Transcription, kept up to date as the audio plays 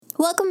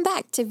Welcome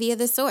back to Via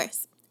the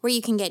Source, where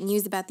you can get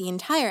news about the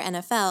entire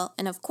NFL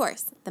and, of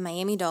course, the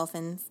Miami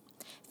Dolphins.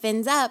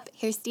 Fins up,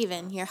 here's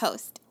Steven, your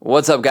host.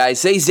 What's up, guys?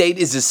 Today's date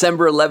is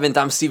December 11th.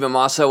 I'm Steven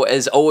Mosso.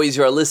 As always,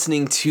 you are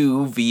listening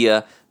to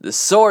Via the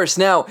Source.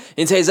 Now,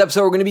 in today's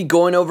episode, we're going to be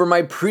going over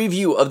my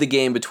preview of the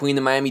game between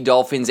the Miami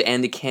Dolphins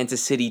and the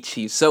Kansas City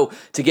Chiefs. So,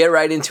 to get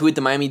right into it,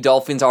 the Miami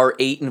Dolphins are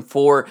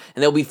 8-4,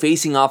 and they'll be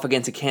facing off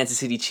against the Kansas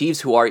City Chiefs,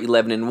 who are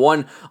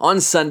 11-1,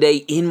 on Sunday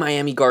in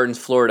Miami Gardens,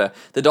 Florida.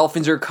 The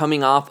Dolphins are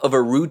coming off of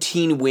a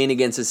routine win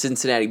against the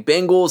Cincinnati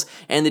Bengals,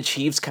 and the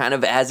Chiefs, kind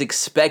of as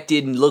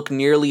expected, look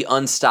nearly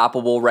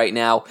unstoppable right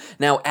now.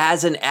 Now,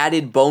 as an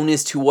added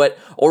bonus to what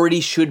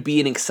already should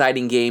be an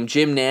exciting game,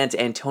 Jim Nantz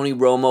and Tony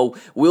Romo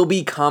will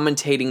be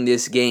commentating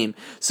this game.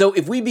 So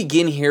if we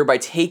begin here by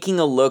taking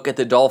a look at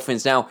the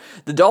Dolphins. Now,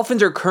 the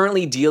Dolphins are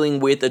currently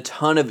dealing with a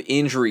ton of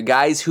injury.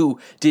 Guys who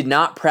did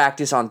not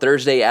practice on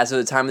Thursday as of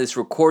the time of this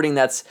recording.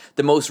 That's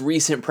the most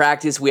recent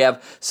practice. We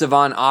have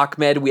Salvon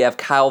Ahmed, we have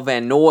Kyle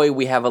Van Noy,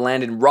 we have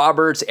Landon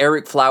Roberts,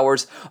 Eric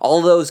Flowers.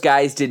 All those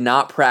guys did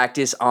not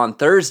practice on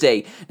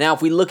Thursday. Now,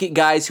 if we look at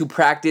guys who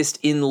practiced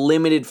in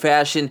limited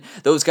fashion,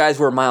 those guys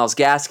were Myles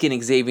Gaskin,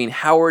 Xavier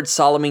Howard,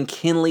 Solomon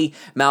Kinley,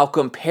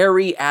 Malcolm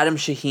Perry, Adam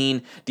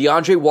Shaheen,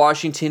 DeAndre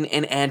Washington,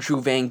 and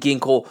Andrew Van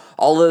Ginkel.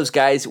 All those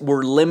guys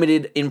were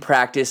limited in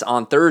practice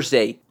on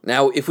Thursday.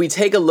 Now, if we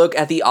take a look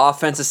at the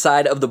offensive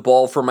side of the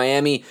ball for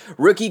Miami,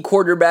 rookie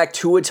quarterback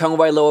Tua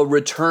Tagovailoa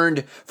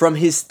returned from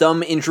his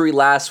thumb injury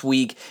last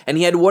week, and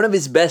he had one of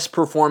his best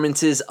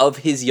performances of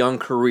his young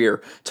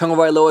career.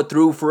 Tagovailoa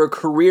threw for a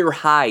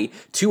career-high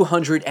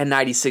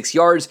 296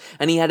 yards,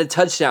 and he had a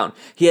touchdown.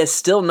 He has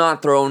still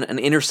not thrown an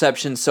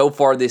interception so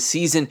far this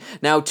season.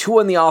 Now,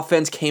 Tua in the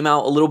offense came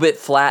out a little bit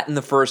flat in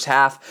the first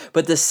half,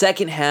 but the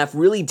second half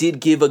really did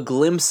give a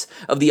glimpse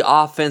of the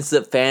offense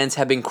that fans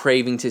have been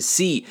craving to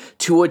see.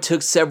 Tua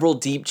took several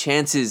deep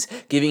chances,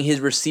 giving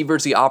his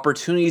receivers the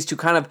opportunities to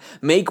kind of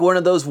make one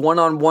of those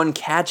one-on-one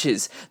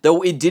catches.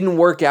 Though it didn't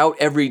work out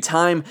every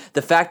time,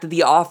 the fact that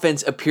the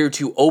offense appeared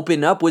to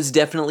open up was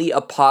definitely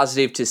a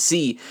positive to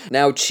see.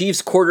 Now,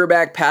 Chiefs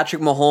quarterback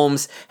Patrick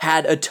Mahomes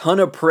had a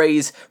ton of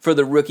praise for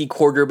the rookie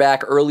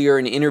quarterback earlier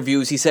in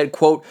interviews. He said,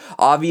 quote,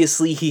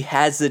 "Obviously he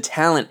has the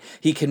talent.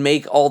 He can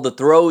make all the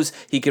throws.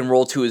 He can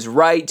roll to his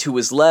right, to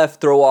his left,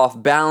 throw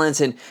off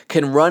balance, and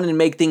can run and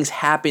make things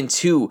happen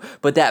too.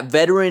 But that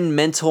veteran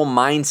mental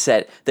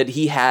mindset that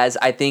he has,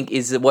 I think,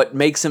 is what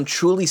makes him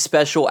truly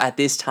special at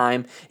this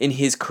time in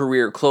his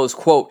career," close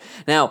quote.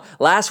 Now,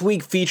 last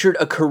week featured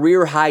a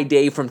career-high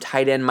day from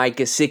tight end Mike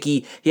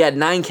Gesicki. He had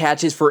 9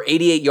 catches for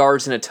 88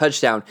 yards and a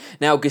touchdown.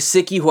 Now,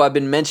 Gesicki, who I've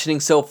been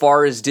mentioning so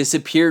far, has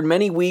disappeared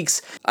many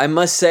weeks. I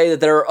must say that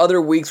there are other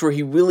weeks where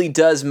he really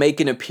does make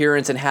an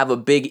appearance and have a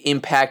big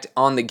impact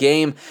on the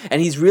game,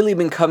 and he's really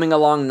been coming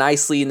along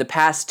nicely. In the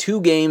past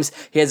 2 games,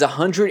 he has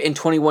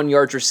 121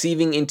 yards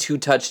receiving and 2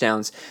 touchdowns.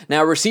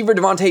 Now, receiver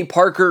Devontae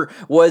Parker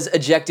was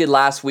ejected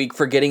last week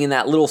for getting in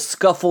that little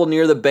scuffle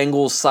near the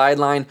Bengals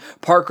sideline.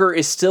 Parker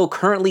is still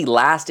currently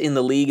last in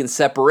the league in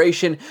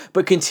separation,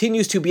 but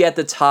continues to be at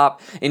the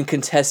top in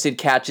contested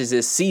catches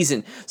this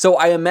season. So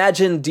I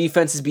imagine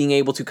defenses being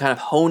able to kind of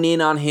hone in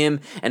on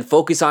him and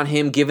focus on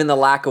him, given the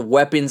lack of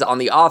weapons on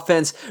the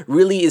offense,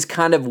 really is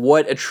kind of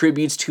what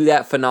attributes to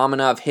that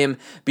phenomena of him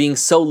being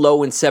so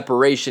low in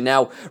separation.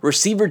 Now,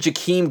 receiver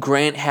Jakeem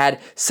Grant had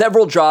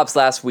several drops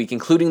last week,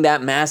 including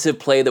that massive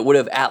play that would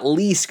have at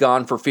least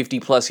gone for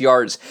 50-plus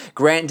yards.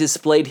 Grant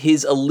displayed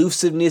his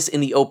elusiveness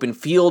in the open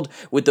field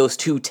with those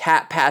 2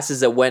 tap passes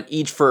that went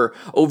each for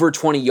over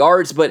 20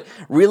 yards, but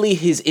really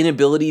his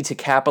inability to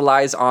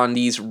capitalize on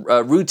these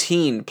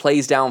routine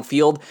plays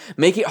downfield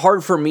make it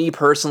hard for me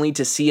personally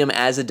to see him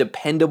as a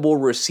dependable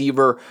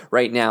receiver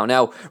right now.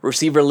 Now,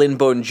 receiver Lynn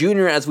Bowden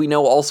Jr., as we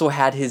know, also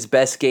had his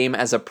best game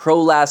as a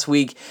pro last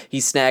week.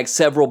 He snagged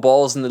several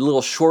balls in the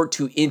little short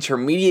to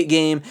intermediate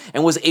game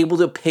and was able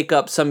to pick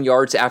up some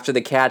yards after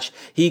the catch.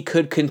 He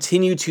could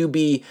continue to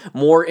be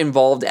more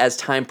involved as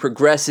time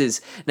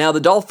progresses. Now, the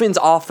Dolphins'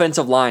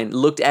 offensive line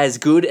looked as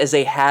good as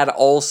they had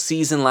all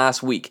season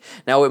last week.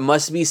 Now, it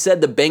must be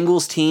said the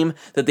Bengals team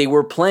that they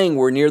were playing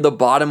were near the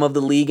bottom of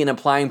the league in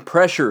applying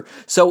pressure,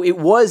 so it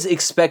was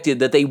expected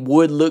that they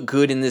would look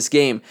good in this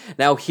game.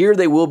 Now, here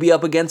they will be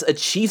up against a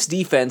Chiefs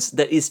defense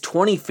that is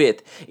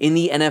 25th in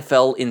the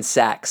NFL in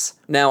sacks.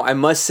 Now, I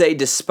must say,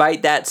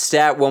 despite that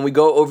stat, when we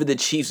go over the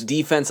Chiefs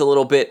defense a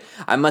little bit,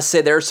 I must say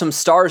there are some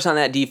stars on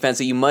that defense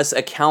that you must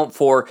account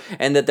for,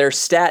 and that their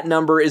stat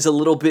number is a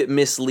little bit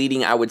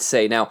misleading, I would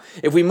say. Now,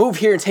 if we move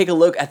here and take a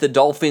look at the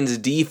Dolphins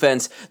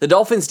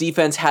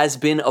defense has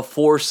been a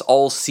force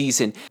all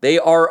season. They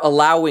are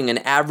allowing an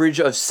average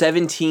of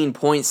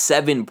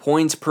 17.7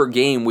 points per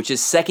game, which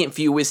is second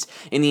fewest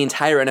in the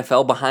entire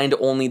NFL, behind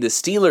only the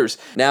Steelers.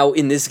 Now,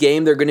 in this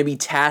game, they're going to be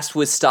tasked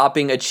with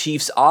stopping a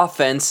Chiefs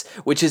offense,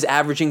 which is averaging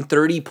averaging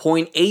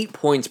 30.8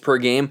 points per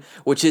game,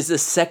 which is the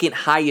second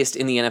highest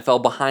in the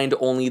NFL behind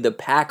only the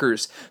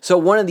Packers. So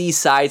one of these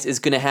sides is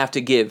going to have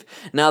to give.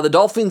 Now, the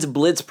Dolphins'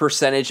 blitz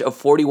percentage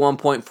of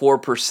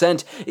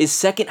 41.4% is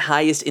second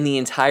highest in the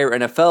entire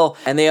NFL,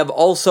 and they have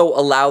also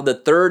allowed the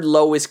third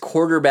lowest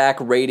quarterback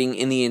rating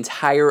in the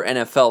entire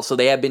NFL. So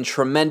they have been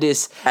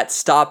tremendous at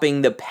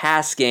stopping the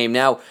pass game.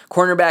 Now,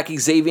 cornerback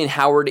Xavier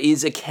Howard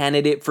is a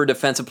candidate for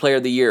Defensive Player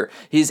of the Year.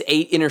 His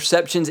 8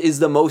 interceptions is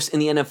the most in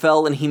the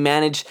NFL, and he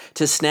managed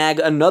to snag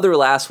another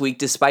last week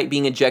despite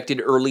being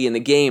ejected early in the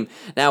game.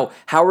 Now,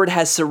 Howard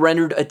has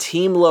surrendered a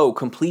team-low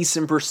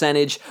completion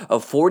percentage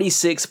of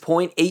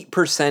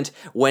 46.8%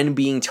 when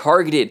being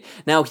targeted.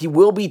 Now, he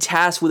will be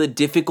tasked with a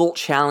difficult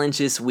challenge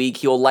this week.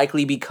 He'll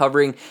likely be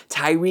covering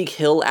Tyreek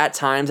Hill at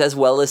times as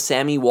well as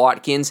Sammy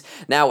Watkins.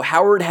 Now,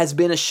 Howard has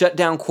been a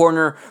shutdown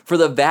corner for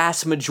the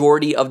vast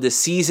majority of the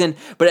season,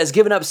 but has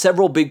given up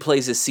several big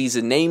plays this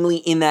season, namely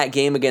in that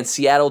game against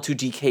Seattle to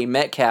DK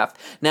Metcalf.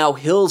 Now,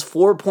 Hill's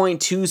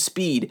 4.2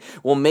 speed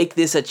will make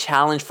this a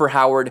challenge for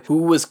Howard,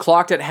 who was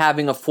clocked at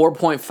having a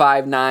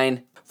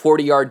 4.59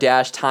 40-yard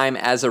dash time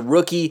as a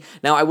rookie.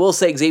 Now, I will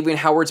say Xavier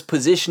Howard's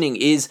positioning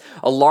is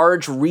a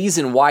large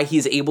reason why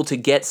he's able to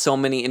get so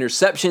many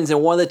interceptions, and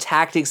one of the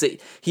tactics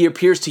that he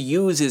appears to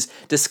use is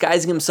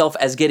disguising himself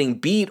as getting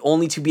beat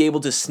only to be able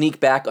to sneak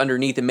back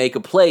underneath and make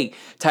a play.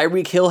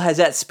 Tyreek Hill has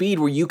that speed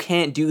where you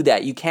can't do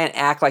that. You can't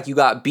act like you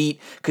got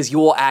beat because you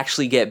will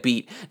actually get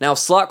beat. Now,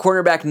 slot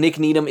cornerback Nick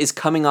Needham is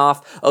coming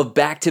off of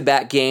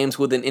back-to-back games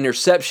with an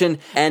interception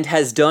and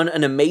has done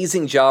an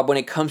amazing job when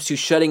it comes to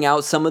shutting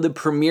out some of the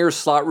premier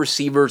slot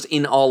receivers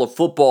in all of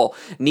football.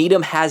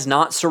 Needham has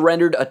not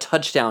surrendered a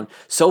touchdown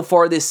so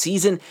far this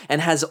season and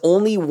has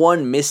only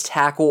one missed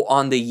tackle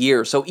on the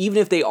year. So even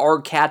if they are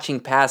catching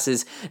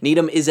passes,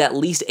 Needham is at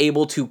least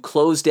able to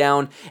close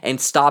down and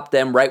stop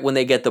them right when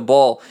they get the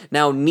ball.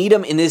 Now,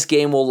 Needham in this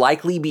game will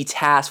likely be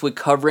tasked with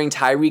covering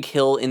Tyreek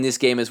Hill in this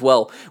game as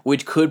well,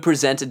 which could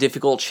present a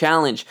difficult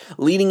challenge.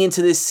 Leading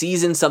into this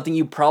season, something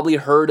you probably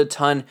heard a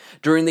ton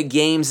during the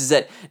games is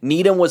that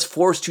Needham was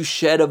forced to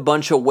shed a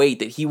bunch of weight,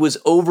 that he was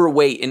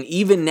overweight, and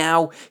even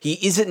now, he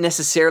isn't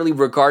necessarily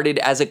regarded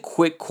as a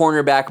quick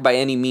cornerback by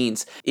any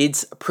means.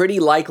 It's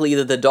pretty likely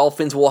that the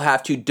Dolphins will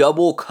have to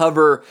double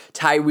cover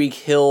Tyreek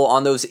Hill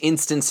on those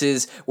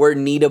instances where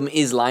Needham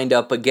is lined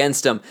up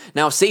against him.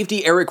 Now,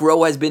 safety Eric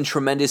Rowe has been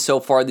tremendous so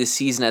far this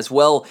season as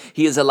well.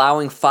 He is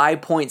allowing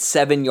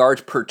 5.7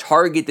 yards per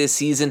target this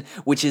season,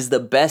 which is the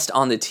best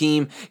on the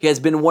team. He has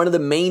been one of the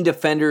main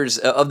defenders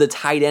of the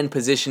tight end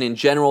position in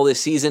general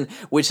this season,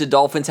 which the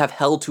Dolphins have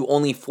held to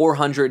only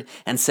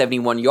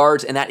 471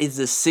 yards, and that is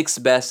the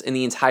 6th best in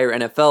the entire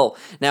NFL.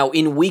 Now,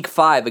 in Week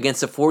 5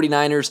 against the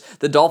 49ers,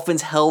 the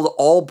Dolphins held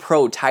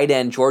All-Pro tight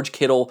end George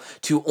Kittle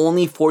to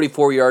only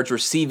 44 yards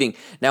receiving.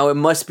 Now, it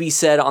must be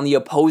said on the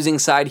opposing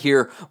side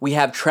here, we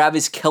have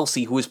Travis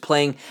Kelce, who is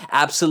playing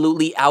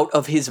absolutely out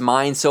of his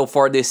mind so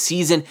far this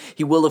season.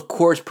 He will, of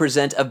course,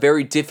 present a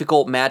very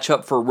difficult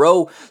matchup for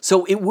Rowe,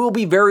 so it will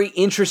be very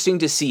interesting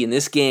to see in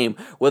this game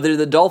whether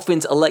the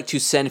Dolphins elect to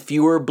send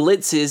fewer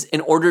blitzes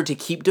in order to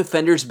keep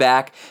defenders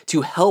back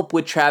to help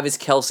with Travis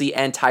Kelce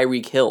and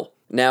Tyreek Hill.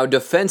 Now,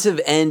 defensive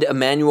end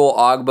Emmanuel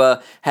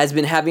Ogbah has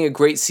been having a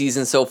great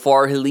season so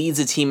far. He leads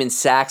the team in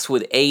sacks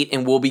with 8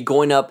 and will be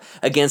going up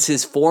against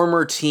his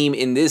former team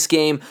in this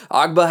game.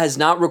 Ogbah has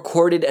not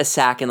recorded a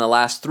sack in the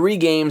last 3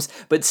 games,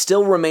 but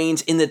still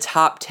remains in the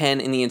top 10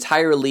 in the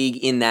entire league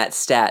in that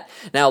stat.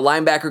 Now,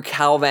 linebacker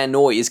Kyle Van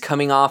Noy is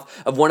coming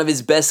off of one of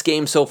his best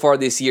games so far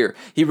this year.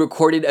 He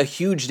recorded a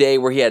huge day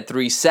where he had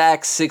 3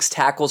 sacks, 6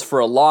 tackles for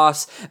a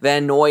loss.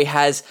 Van Noy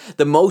has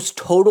the most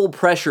total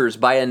pressures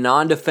by a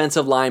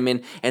non-defensive lineman,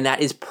 and that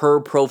is per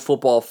Pro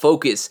Football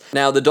Focus.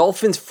 Now, the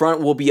Dolphins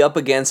front will be up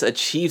against a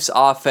Chiefs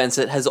offense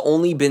that has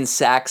only been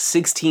sacked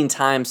 16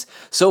 times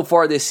so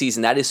far this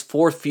season. That is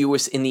 4th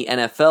fewest in the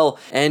NFL,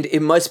 and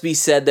it must be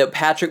said that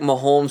Patrick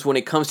Mahomes, when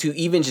it comes to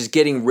even just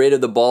getting rid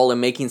of the ball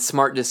and making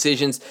smart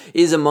decisions,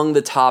 is among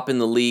the top in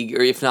the league,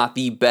 or if not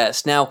the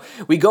best. Now,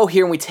 we go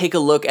here and we take a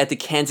look at the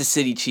Kansas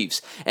City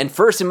Chiefs. And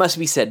first, it must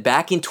be said,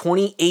 back in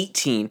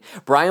 2018,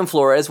 Brian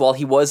Flores, while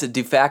he was a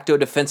de facto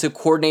defensive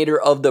coordinator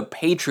of the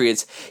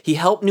Patriots, he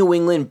helped New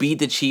England beat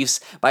the Chiefs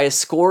by a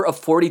score of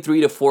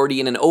 43-40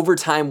 in an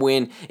overtime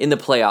win in the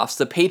playoffs.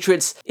 The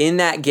Patriots in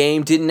that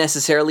game didn't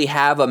necessarily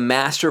have a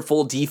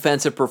masterful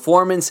defensive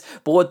performance,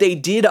 but what they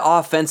did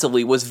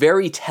offensively was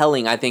very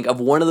telling, I think, of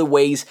one of the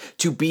ways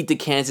to beat the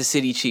Kansas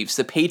City Chiefs.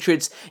 The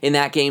Patriots in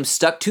that game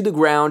stuck to the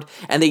ground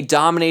and they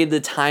dominated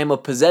the time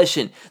of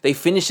possession. They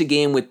finished the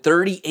game with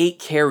 38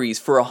 carries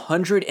for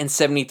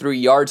 173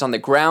 yards on the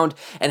ground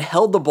and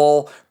held the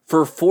ball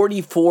for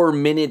 44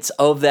 minutes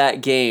of that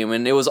game.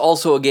 And it was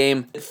also a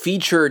game that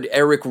featured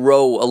Eric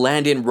Rowe,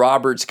 Landon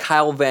Roberts,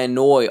 Kyle Van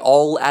Noy,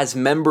 all as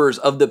members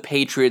of the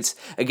Patriots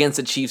against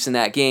the Chiefs in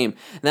that game.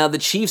 Now, the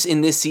Chiefs in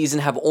this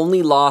season have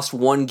only lost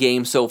one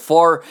game so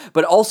far,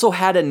 but also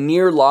had a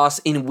near loss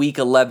in Week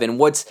 11.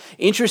 What's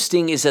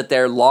interesting is that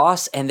their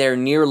loss and their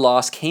near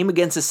loss came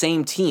against the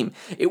same team.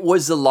 It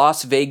was the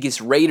Las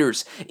Vegas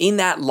Raiders. In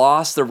that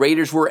loss, the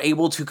Raiders were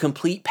able to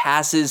complete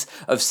passes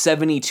of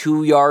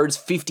 72 yards,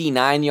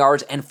 59 yards,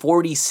 and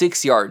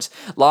 46 yards.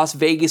 Las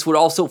Vegas would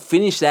also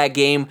finish that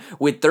game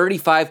with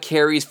 35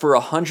 carries for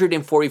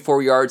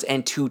 144 yards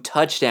and 2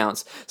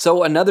 touchdowns.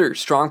 So another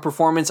strong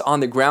performance on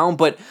the ground,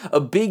 but a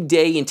big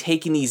day in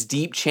taking these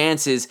deep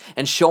chances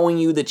and showing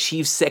you the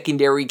Chiefs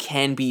secondary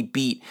can be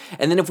beat.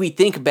 And then if we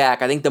think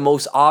back, I think the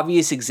most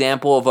obvious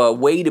example of a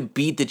way to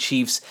beat the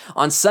Chiefs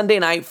on Sunday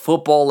Night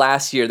Football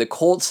last year, the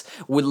Colts,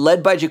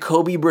 led by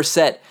Jacoby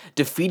Brissett,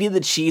 defeated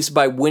the Chiefs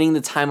by winning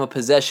the time of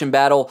possession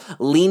battle,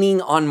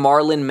 leaning on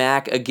Marlon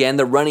Mack, again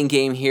the running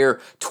game here,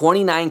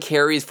 29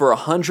 carries for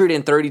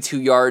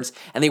 132 yards,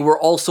 and they were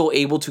also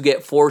able to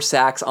get 4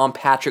 sacks on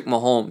Patrick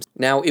Mahomes.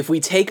 Now, if we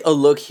take a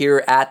look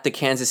here at the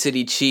Kansas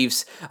City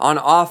Chiefs, on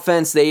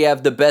offense, they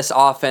have the best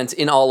offense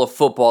in all of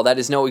football. That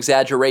is no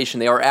exaggeration.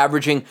 They are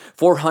averaging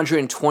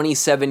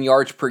 427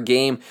 yards per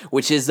game,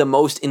 which is the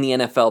most in the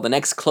NFL. The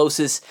next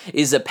closest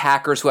is the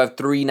Packers, who have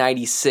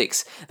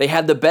 396. They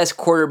have the best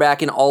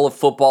quarterback in all of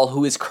football,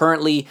 who is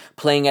currently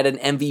playing at an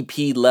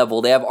MVP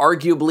level. They have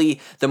arguably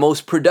the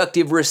most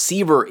productive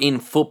receiver in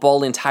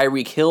football in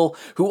Tyreek Hill,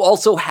 who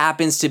also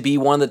happens to be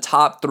one of the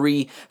top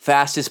 3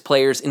 fastest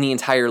players in the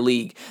entire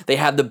league. They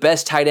have the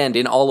best tight end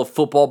in all of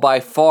football by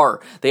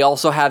far. They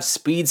also have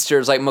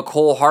speedsters like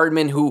Mecole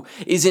Hardman, who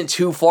isn't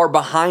too far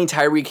behind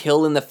Tyreek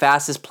Hill in the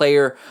fastest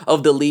player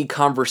of the league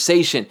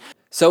conversation.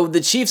 So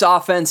the Chiefs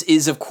offense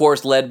is, of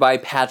course, led by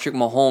Patrick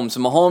Mahomes.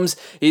 Mahomes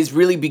is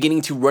really beginning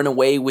to run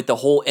away with the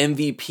whole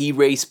MVP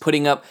race,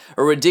 putting up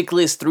a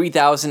ridiculous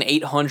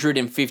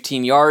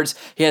 3,815 yards.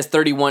 He has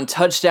 31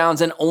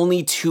 touchdowns and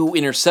only 2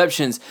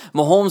 interceptions.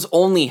 Mahomes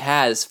only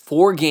has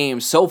 4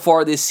 games so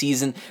far this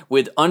season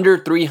with under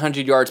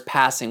 300 yards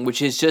passing,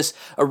 which is just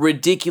a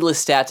ridiculous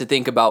stat to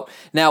think about.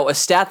 Now, a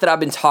stat that I've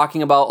been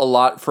talking about a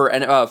lot from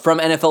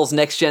NFL's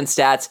Next Gen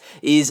Stats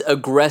is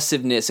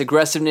aggressiveness.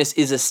 Aggressiveness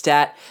is a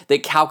stat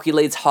that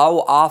calculates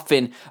how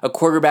often a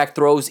quarterback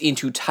throws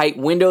into tight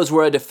windows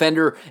where a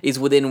defender is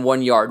within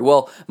 1 yard.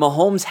 Well,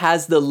 Mahomes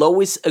has the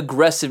lowest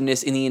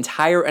aggressiveness in the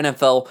entire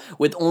NFL,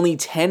 with only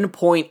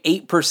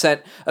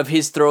 10.8% of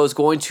his throws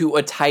going to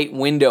a tight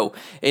window.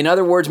 In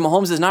other words,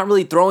 Mahomes is not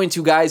really throwing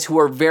to guys who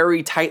are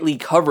very tightly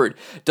covered.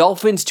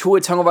 Dolphins'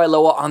 Tua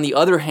Tagovailoa, on the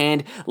other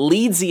hand,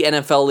 leads the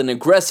NFL in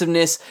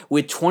aggressiveness,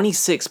 with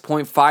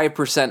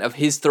 26.5% of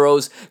his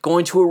throws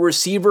going to a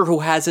receiver who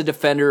has a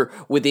defender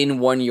within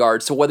 1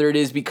 yard. So whether it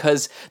is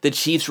because the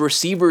Chiefs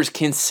receivers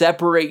can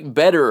separate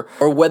better,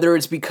 or whether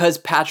it's because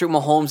Patrick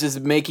Mahomes is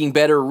making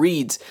better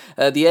reads,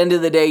 at the end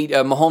of the day,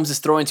 Mahomes is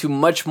throwing to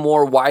much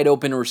more wide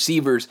open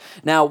receivers.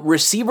 Now,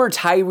 receiver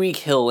Tyreek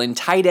Hill and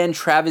tight end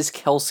Travis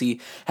Kelce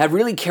have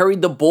really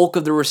carried the bulk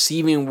of the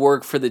receiving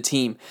work for the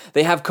team.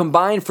 They have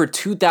combined for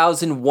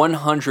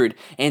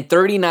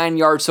 2,139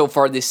 yards so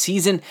far this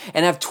season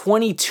and have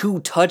 22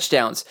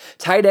 touchdowns.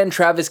 Tight end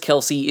Travis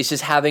Kelce is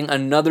just having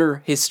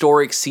another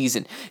historic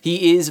season.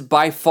 He is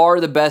by far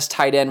the best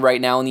tight end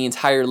right now in the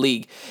entire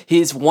league.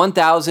 His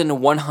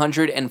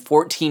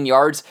 1,114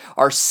 yards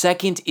are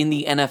second in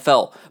the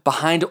NFL,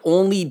 behind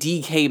only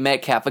DK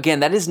Metcalf. Again,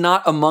 that is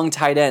not among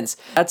tight ends.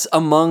 That's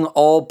among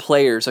all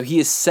players. So he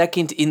is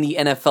second in the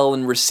NFL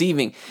in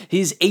receiving.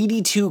 His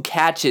 82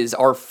 catches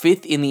are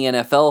 5th in the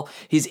NFL.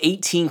 His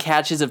 18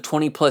 catches of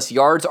 20 plus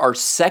yards are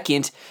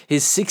second.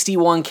 His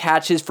 61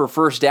 catches for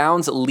first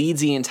downs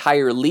leads the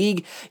entire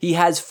league. He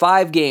has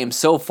 5 games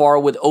so far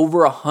with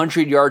over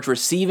 100 yards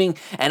receiving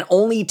and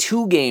only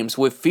 2 games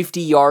with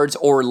 50 yards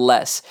or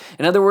less.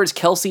 In other words,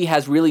 Kelce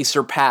has really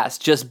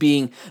surpassed just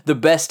being the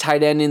best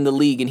tight end in the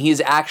league, and he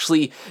is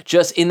actually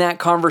just in that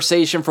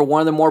conversation for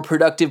one of the more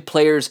productive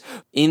players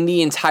in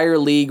the entire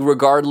league,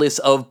 regardless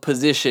of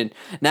position.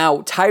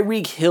 Now,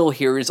 Tyreek Hill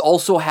here is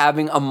also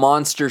having a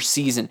monster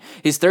season.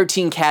 His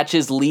 13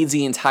 catches leads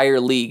the entire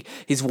league.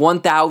 His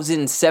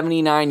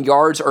 1,079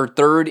 yards are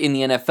 3rd in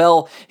the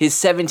NFL. His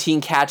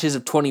 17 catches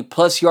of 20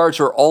 plus yards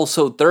are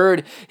also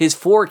 3rd. His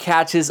 4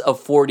 catches of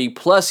 40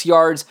 plus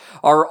yards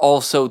are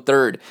also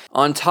 3rd.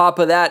 On top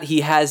of that,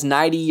 he has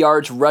 90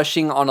 yards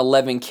rushing on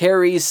 11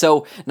 carries,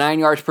 so 9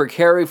 yards per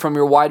carry from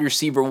your wide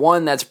receiver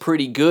 1. That's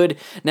pretty good.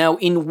 Now,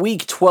 in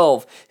week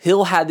 12,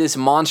 Hill had this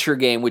monster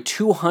game with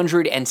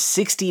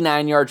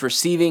 269 yards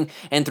receiving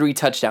and 3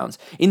 touchdowns.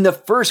 In the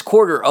first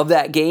quarter of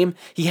that game,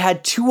 he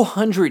had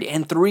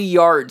 203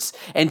 yards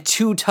and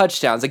 2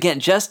 touchdowns. Again,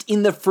 just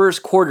in the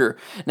first quarter.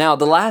 Now,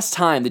 the last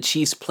time the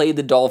Chiefs played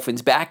the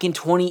Dolphins, back in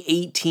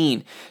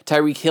 2018,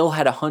 Tyreek Hill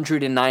had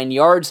 109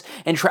 yards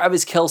and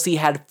Travis Kelce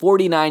had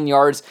 49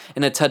 yards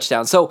and a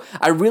touchdown. So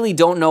I really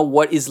don't know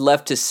what is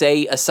left to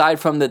say aside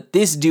from that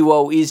this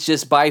duo is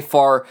just by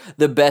far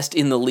the best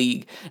in the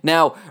league.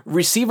 Now,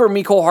 receiver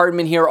Mecole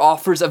Hardman here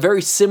offers a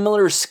very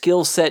similar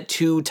skill set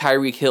to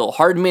Tyreek Hill.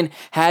 Hardman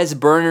has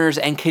burners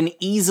and can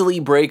easily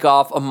break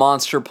off a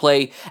monster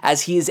play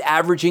as he is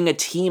averaging a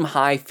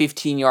team-high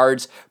 15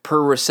 yards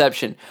per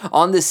reception.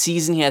 On the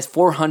season, he has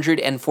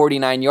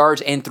 449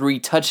 yards and 3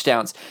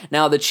 touchdowns.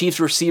 Now, the Chiefs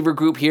receiver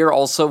group here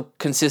also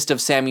consists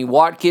of Sammy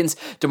Watkins,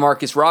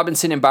 Demarcus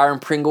Robinson, and Byron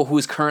Pringle, who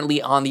is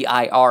currently on the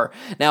IR.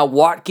 Now,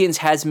 Watkins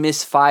has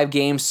missed 5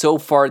 games so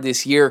far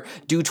this year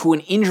due to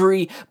an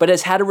injury, but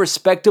has had a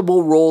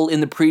respectable role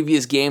in the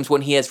previous games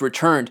when he has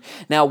returned.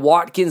 Now,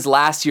 Watkins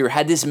last year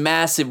had this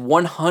massive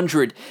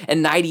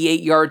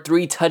 198-yard,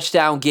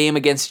 3-touchdown game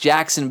against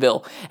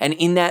Jacksonville. And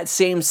in that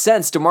same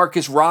sense,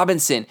 Demarcus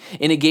Robinson,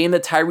 in a game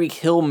that Tyreek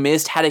Hill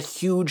missed, had a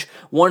huge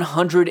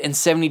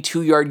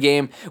 172-yard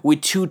game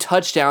with 2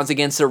 touchdowns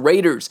against the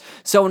Raiders.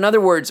 So in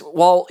other words,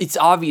 while it's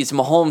obvious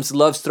Mahomes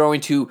loves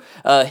throwing to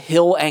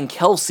Hill and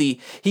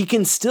Kelsey, he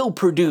can still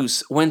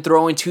produce when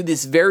throwing to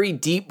this very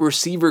deep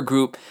receiver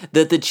group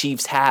that the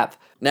Chiefs have.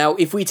 Now,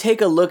 if we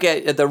take a look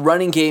at the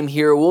running game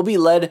here, we'll be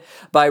led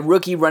by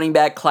rookie running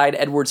back Clyde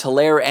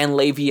Edwards-Helaire and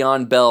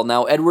Le'Veon Bell.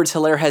 Now,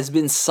 Edwards-Helaire has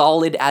been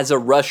solid as a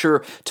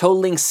rusher,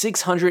 totaling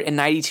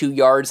 692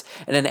 yards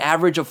and an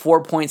average of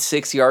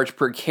 4.6 yards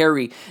per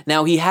carry.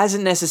 Now, he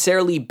hasn't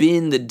necessarily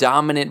been the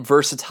dominant,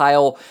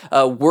 versatile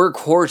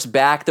workhorse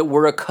back that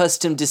we're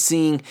accustomed to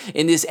seeing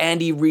in this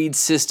Andy Reid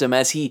system,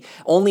 as he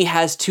only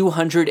has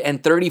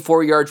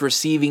 234 yards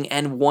receiving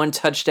and 1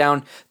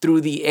 touchdown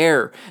through the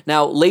air.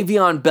 Now,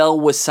 Le'Veon Bell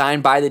was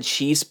signed by the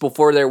Chiefs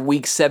before their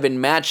Week 7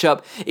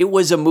 matchup. It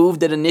was a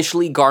move that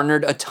initially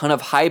garnered a ton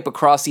of hype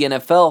across the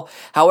NFL.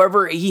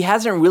 However, he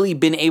hasn't really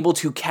been able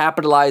to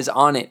capitalize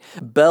on it.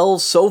 Bell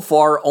so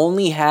far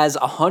only has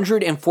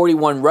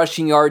 141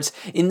 rushing yards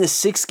in the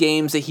 6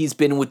 games that he's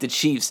been with the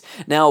Chiefs.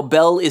 Now,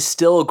 Bell is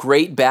still a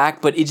great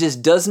back, but it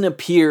just doesn't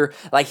appear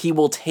like he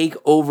will take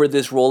over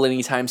this role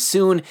anytime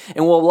soon,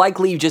 and will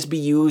likely just be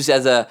used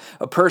as a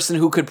person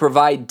who could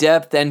provide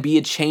depth and be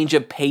a change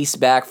of pace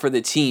back for the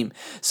team.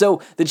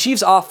 So the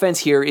Chiefs'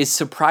 offense here is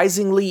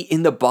surprisingly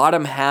in the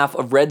bottom half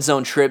of red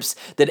zone trips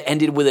that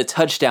ended with a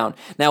touchdown.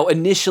 Now,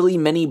 initially,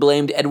 many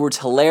blamed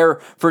Edwards-Helaire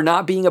for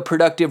not being a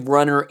productive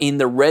runner in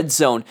the red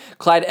zone.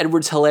 Clyde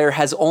Edwards-Helaire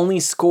has only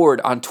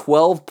scored on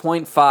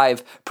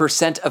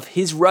 12.5% of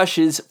his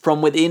rushes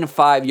from within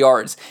 5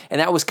 yards, and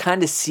that was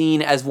kind of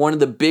seen as one of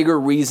the bigger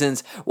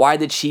reasons why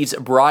the Chiefs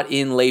brought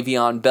in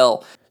Le'Veon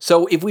Bell.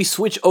 So if we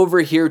switch over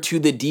here to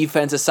the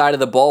defensive side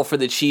of the ball for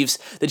the Chiefs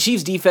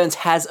defense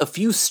has a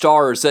few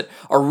stars that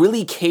are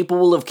really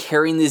capable of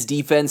carrying this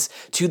defense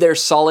to their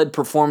solid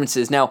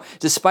performances. Now,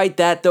 despite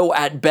that though,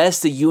 at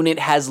best the unit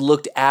has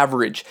looked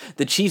average.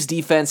 The Chiefs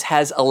defense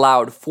has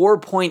allowed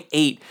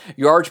 4.8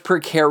 yards per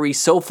carry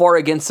so far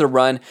against the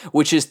run,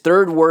 which is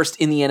 3rd worst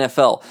in the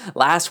NFL.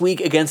 Last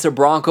week against the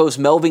Broncos,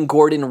 Melvin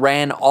Gordon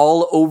ran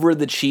all over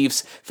the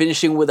Chiefs,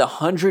 finishing with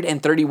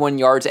 131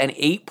 yards and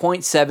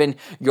 8.7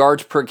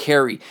 yards per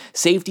carry.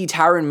 Safety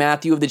Tyrann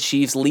Mathieu of the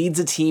Chiefs leads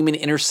the team in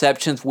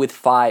interceptions with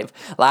 5.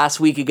 Last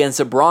week against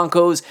the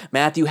Broncos,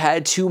 Mathieu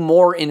had 2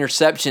 more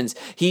interceptions.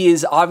 He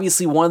is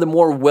obviously one of the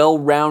more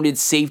well-rounded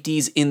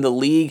safeties in the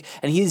league,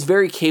 and he is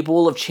very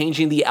capable of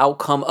changing the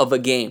outcome of a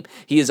game.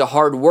 He is a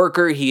hard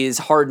worker, he is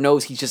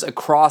hard-nosed, he's just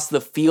across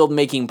the field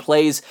making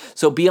plays,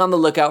 so be on the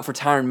lookout for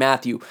Tyrann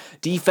Mathieu.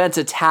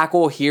 Defensive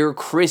tackle here,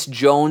 Chris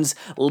Jones,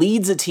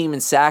 leads the team in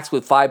sacks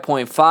with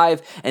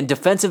 5.5, and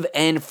defensive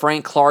end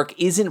Frank Clark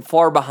isn't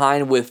far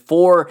behind with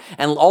 4,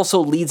 and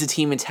also leads the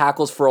team in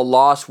tackles for a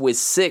loss with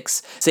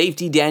 6.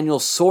 Safety Daniel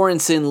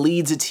Sorensen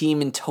leads the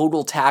team in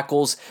total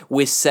tackles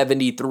with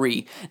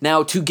 73.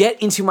 Now, to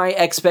get into my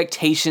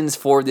expectations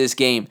for this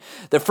game,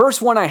 the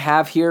first one I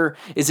have here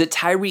is that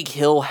Tyreek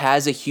Hill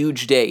has a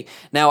huge day.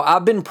 Now,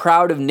 I've been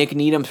proud of Nick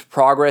Needham's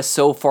progress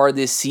so far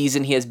this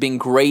season. He has been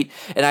great,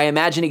 and I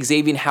imagine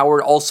Xavier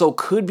Howard also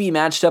could be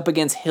matched up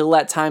against Hill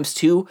at times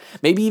too.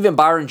 Maybe even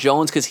Byron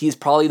Jones, because he's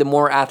probably the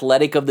more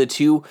athletic of the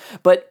two,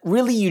 but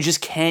really you just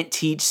can't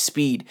teach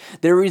speed.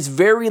 There is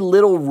very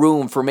little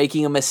room for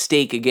making a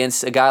mistake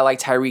against a guy like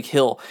Tyreek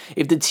Hill.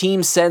 If the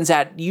team sends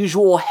that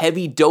usual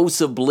heavy dose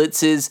of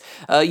blitzes,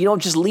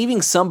 just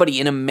leaving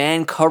somebody in a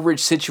man coverage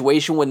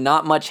situation with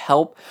not much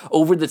help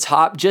over the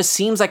top just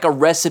seems like a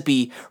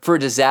recipe for a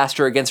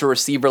disaster against a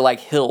receiver like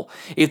Hill.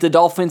 If the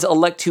Dolphins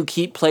elect to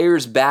keep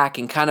players back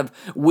and kind of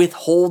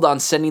withhold on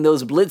sending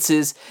those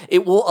blitzes,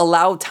 it will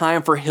allow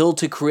time for Hill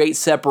to create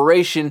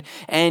separation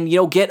and,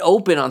 get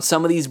open on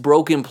some of these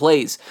broken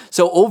plays.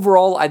 So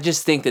overall, I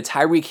just think that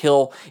Tyreek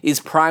Hill is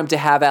primed to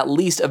have at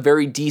least a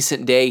very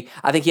decent day.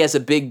 I think he has a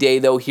big day,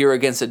 though, here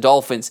against the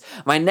Dolphins.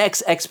 My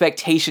next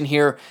expectation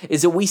here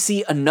is that we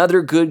see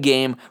another good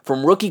game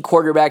from rookie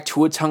quarterback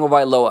Tua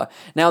Tagovailoa.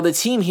 Now, the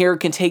team here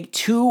can take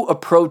 2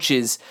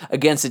 approaches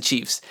against the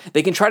Chiefs.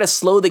 They can try to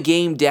slow the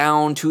game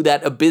down to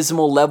that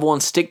abysmal level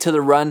and stick to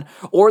the run,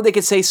 or they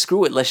could say,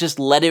 screw it, let's just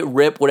let it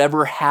rip.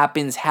 Whatever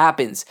happens,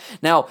 happens.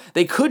 Now,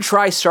 they could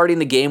try starting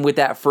the game with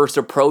that first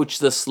approach,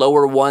 the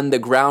slower one, one, the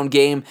ground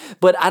game,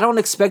 but I don't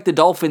expect the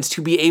Dolphins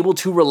to be able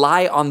to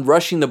rely on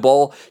rushing the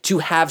ball to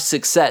have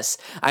success.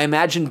 I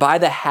imagine by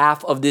the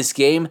half of this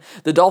game,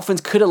 the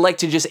Dolphins could elect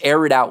to just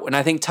air it out, and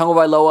I think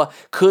Tagovailoa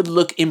could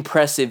look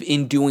impressive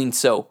in doing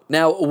so.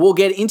 Now, we'll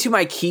get into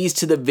my keys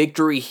to the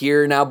victory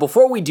here. Now,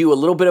 before we do,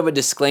 a little bit of a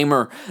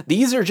disclaimer.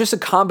 These are just a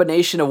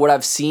combination of what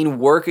I've seen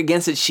work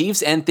against the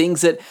Chiefs and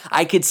things that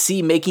I could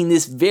see making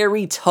this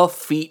very tough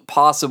feat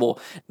possible.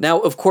 Now,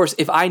 of course,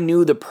 if I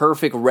knew the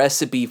perfect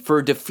recipe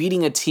for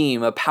defeating a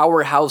team, a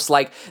powerhouse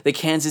like the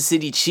Kansas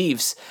City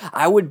Chiefs,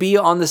 I would be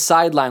on the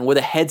sideline with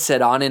a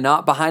headset on and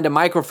not behind a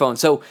microphone.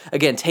 So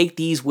again, take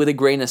these with a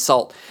grain of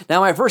salt.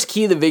 Now, my first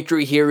key to the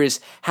victory here is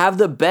have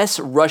the best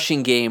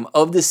rushing game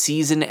of the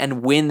season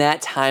and win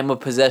that time of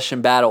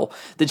possession battle.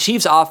 The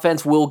Chiefs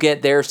offense will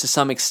get theirs to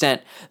some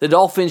extent. The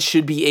Dolphins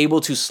should be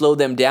able to slow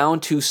them down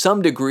to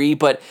some degree,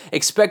 but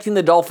expecting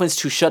the Dolphins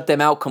to shut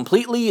them out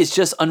completely is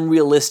just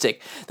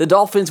unrealistic. The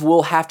Dolphins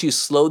will have to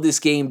slow this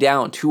game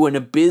down to an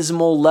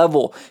abysmal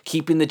level,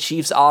 keeping the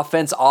Chiefs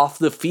offense off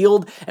the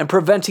field and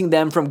preventing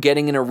them from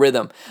getting in a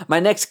rhythm. My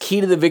next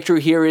key to the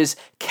victory here is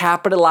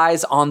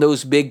capitalize on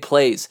those big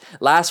plays.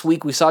 Last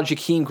week we saw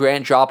Jakeem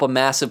Grant drop a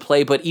massive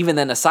play, but even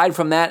then, aside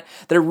from that,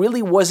 there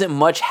really wasn't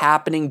much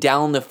happening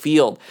down the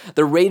field.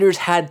 The Raiders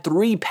had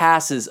 3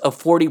 passes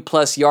of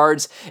 40-plus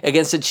yards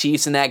against the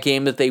Chiefs in that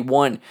game that they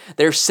won.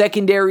 Their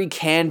secondary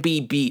can be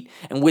beat,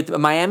 and with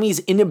Miami's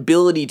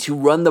inability to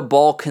run the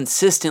ball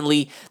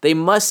consistently, they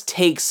must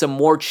take some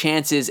more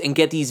chances and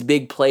get these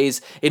big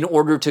plays in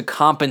order to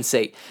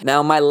compensate.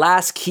 Now, my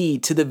last key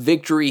to the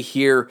victory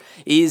here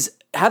is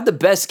have the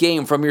best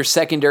game from your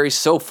secondary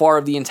so far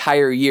of the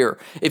entire year.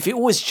 If it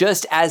was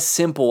just as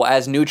simple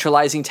as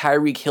neutralizing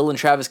Tyreek Hill and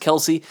Travis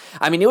Kelce,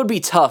 I mean, it would be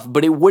tough,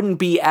 but it wouldn't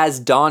be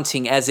as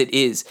daunting as it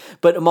is.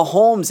 But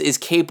Mahomes is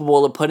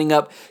capable of putting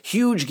up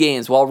huge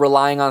games while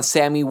relying on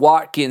Sammy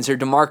Watkins or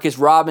Demarcus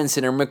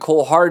Robinson or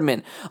Mecole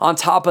Hardman. On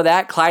top of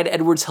that, Clyde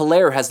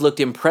Edwards-Helaire has looked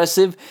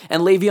impressive,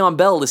 and Le'Veon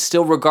Bell is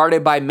still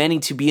regarded by many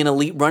to be an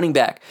elite running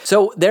back.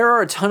 So there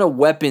are a ton of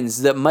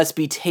weapons that must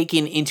be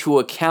taken into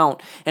account,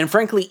 and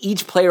frankly,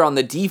 each player on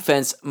the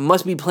defense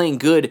must be playing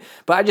good,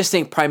 but I just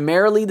think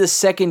primarily the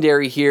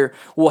secondary here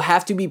will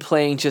have to be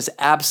playing just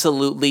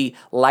absolutely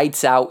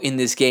lights out in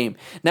this game.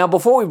 Now,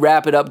 before we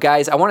wrap it up,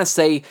 guys, I want to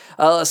say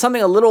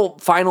something, a little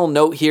final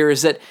note here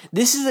is that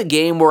this is a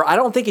game where I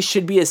don't think it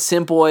should be as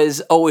simple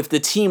as, oh, if the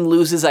team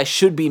loses, I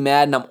should be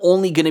mad, and I'm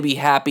only going to be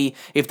happy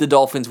if the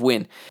Dolphins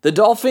win. The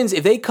Dolphins,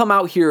 if they come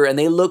out here and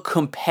they look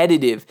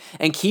competitive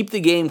and keep the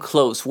game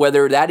close,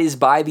 whether that is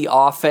by the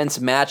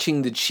offense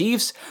matching the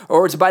Chiefs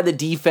or it's by the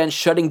defense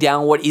shutting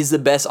down what is the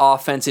best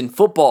offense in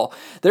football,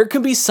 there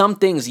can be some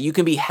things you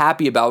can be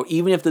happy about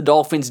even if the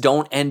Dolphins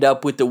don't end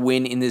up with the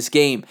win in this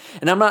game.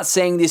 And I'm not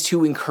saying this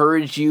to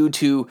encourage you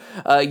to,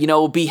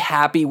 be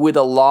happy with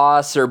a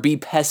loss or be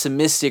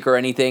pessimistic or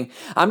anything.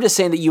 I'm just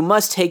saying that you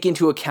must take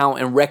into account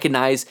and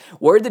recognize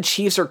where the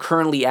Chiefs are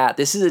currently at.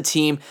 This is a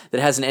team that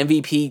has an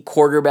MVP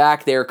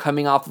quarterback. They are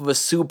coming off of a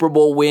Super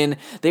Bowl win.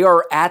 They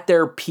are at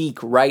their peak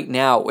right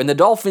now. And the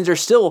Dolphins are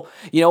still,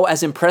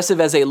 as impressive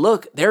as they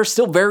look, they're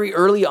still very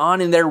early on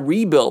in their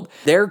rebuild.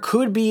 There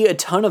could be a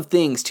ton of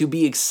things to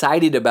be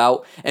excited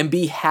about and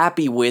be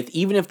happy with,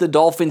 even if the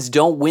Dolphins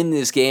don't win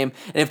this game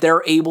and if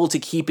they're able to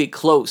keep it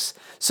close.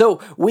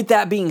 So with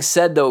that being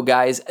said, though,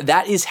 guys,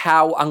 that is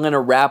how I'm going to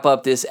wrap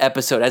up this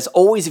episode. As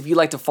always, if you'd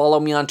like to follow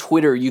me on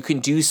Twitter, you can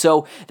do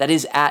so. That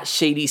is at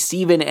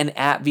ShadySteven and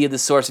at Via the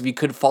Source. If you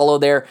could follow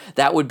there,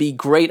 that would be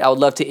great. I would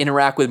love to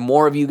interact with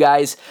more of you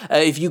guys.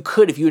 If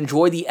you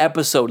enjoyed the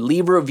episode,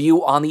 leave a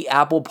review on the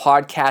Apple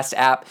Podcast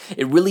app.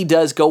 It really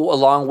does go a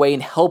long way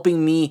in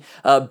helping me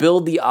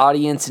build the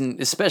audience, and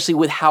especially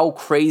with how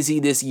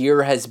crazy this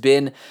year has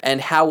been and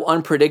how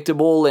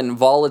unpredictable and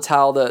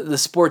volatile the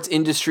sports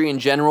industry in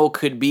general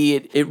could be.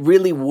 It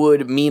really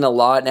would mean a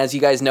lot. And as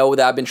you guys know,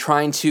 that I've been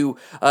trying to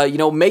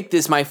make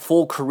this my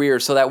full career,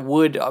 so that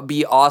would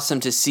be awesome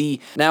to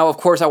see. Now, of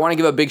course, I want to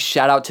give a big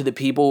shout out to the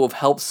people who have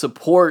helped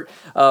support.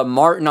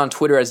 Martin on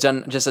Twitter has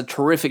done just a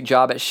terrific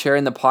job at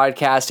sharing the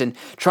podcast and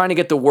trying to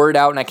get the word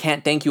out, and I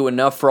can't thank you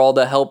enough for all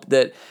the help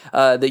that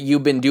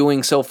you've been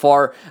doing so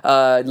far.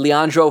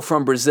 Leandro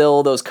from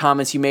Brazil, those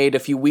comments you made a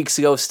few weeks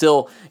ago, I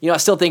still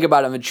think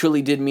about them. It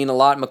truly did mean a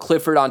lot.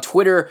 McClifford on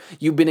Twitter,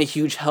 you've been a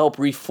huge help.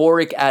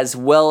 Reforic as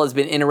well has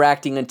been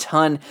interacting a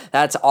ton.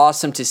 That's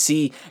awesome to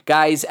see.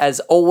 Guys, as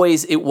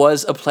always, it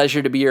was a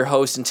pleasure to be your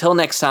host. Until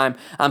next time,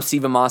 I'm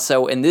Steve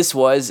Amaso, and this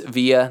was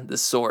Via the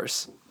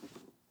Source.